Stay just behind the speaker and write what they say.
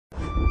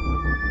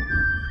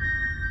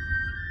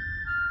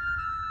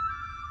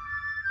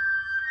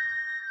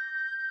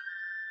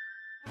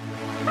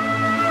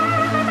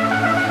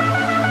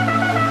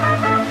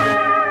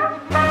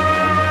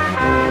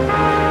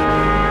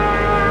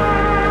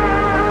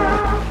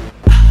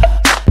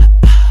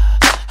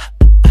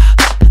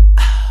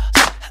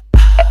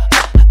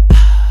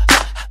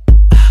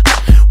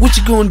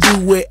gonna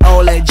do with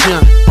all that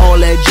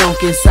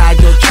junk inside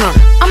your trunk?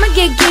 I'ma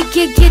get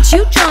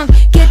you drunk,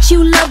 get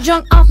you love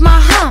drunk off my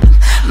hump,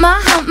 my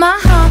hump, my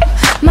hump,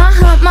 my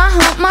hump, my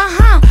hump, my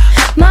hump,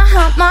 my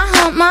hump, my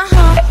hump, my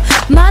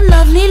hump, my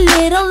lovely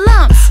little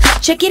lumps.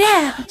 Check it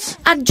out.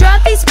 I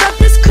drive these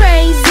brothers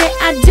crazy.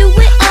 I do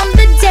it on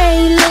the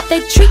daily.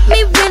 They treat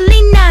me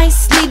really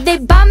nicely. They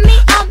buy me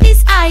all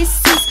these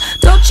ices,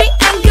 Dolce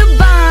and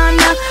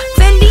Gabbana,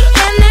 Fendi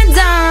and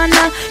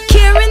Adana.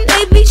 Karen,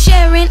 they be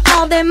sharing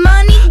all their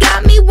money.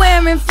 Got me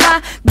wearing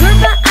fly. Girl,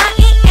 but I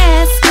ain't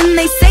asking.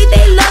 They say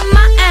they love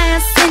my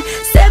ass and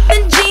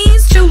 7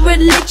 jeans, true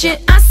religion.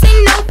 I say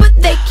no, but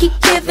they keep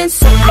giving,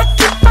 so I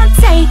keep on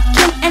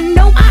taking. And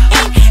no, I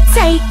ain't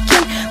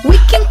taking. We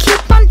can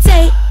keep on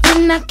dating.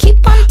 I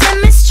keep on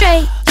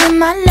demonstrating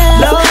my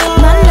love,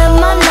 my love,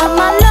 my love,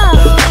 my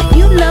love.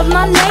 You love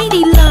my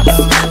lady lumps,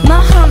 my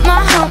hump,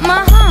 my hump,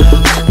 my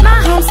hump, my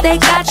humps, they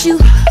got you.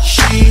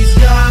 She's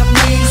got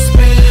me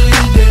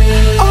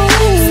spending. Oh,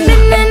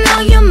 spending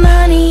all your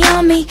money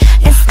on me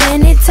and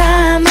spending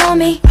time on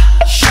me.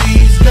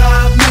 She's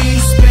got me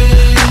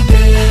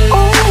spending.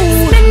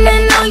 Oh,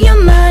 spending all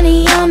your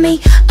money on me,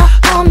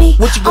 on me.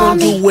 What you gonna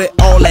do with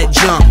all that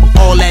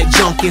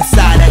junk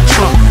inside that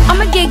trunk?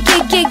 I'ma get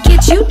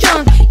you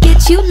drunk,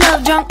 get you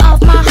love drunk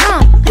off my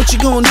hump. What you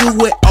gonna do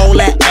with all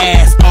that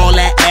ass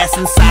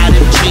inside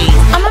them jeans?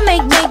 I'ma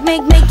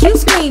make you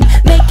scream,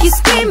 make you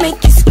scream,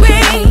 make you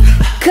scream.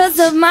 Cause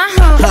of my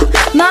hump,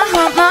 my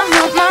hump, my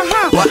hump, my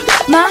hump,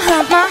 my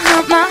hump, my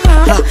hump, my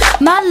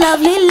hump, my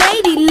lovely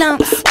lady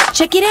lumps.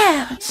 Check it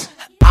out.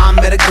 I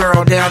met a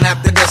girl down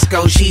at the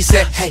disco. She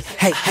said, hey,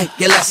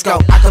 yeah, let's go.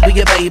 I could be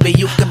your baby,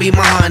 you could be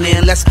my honey,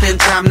 and let's spend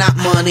time, not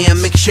money.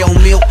 And mix your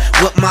milk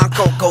with my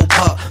cocoa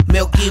pup.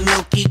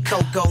 Milky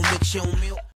cocoa, mix your milk.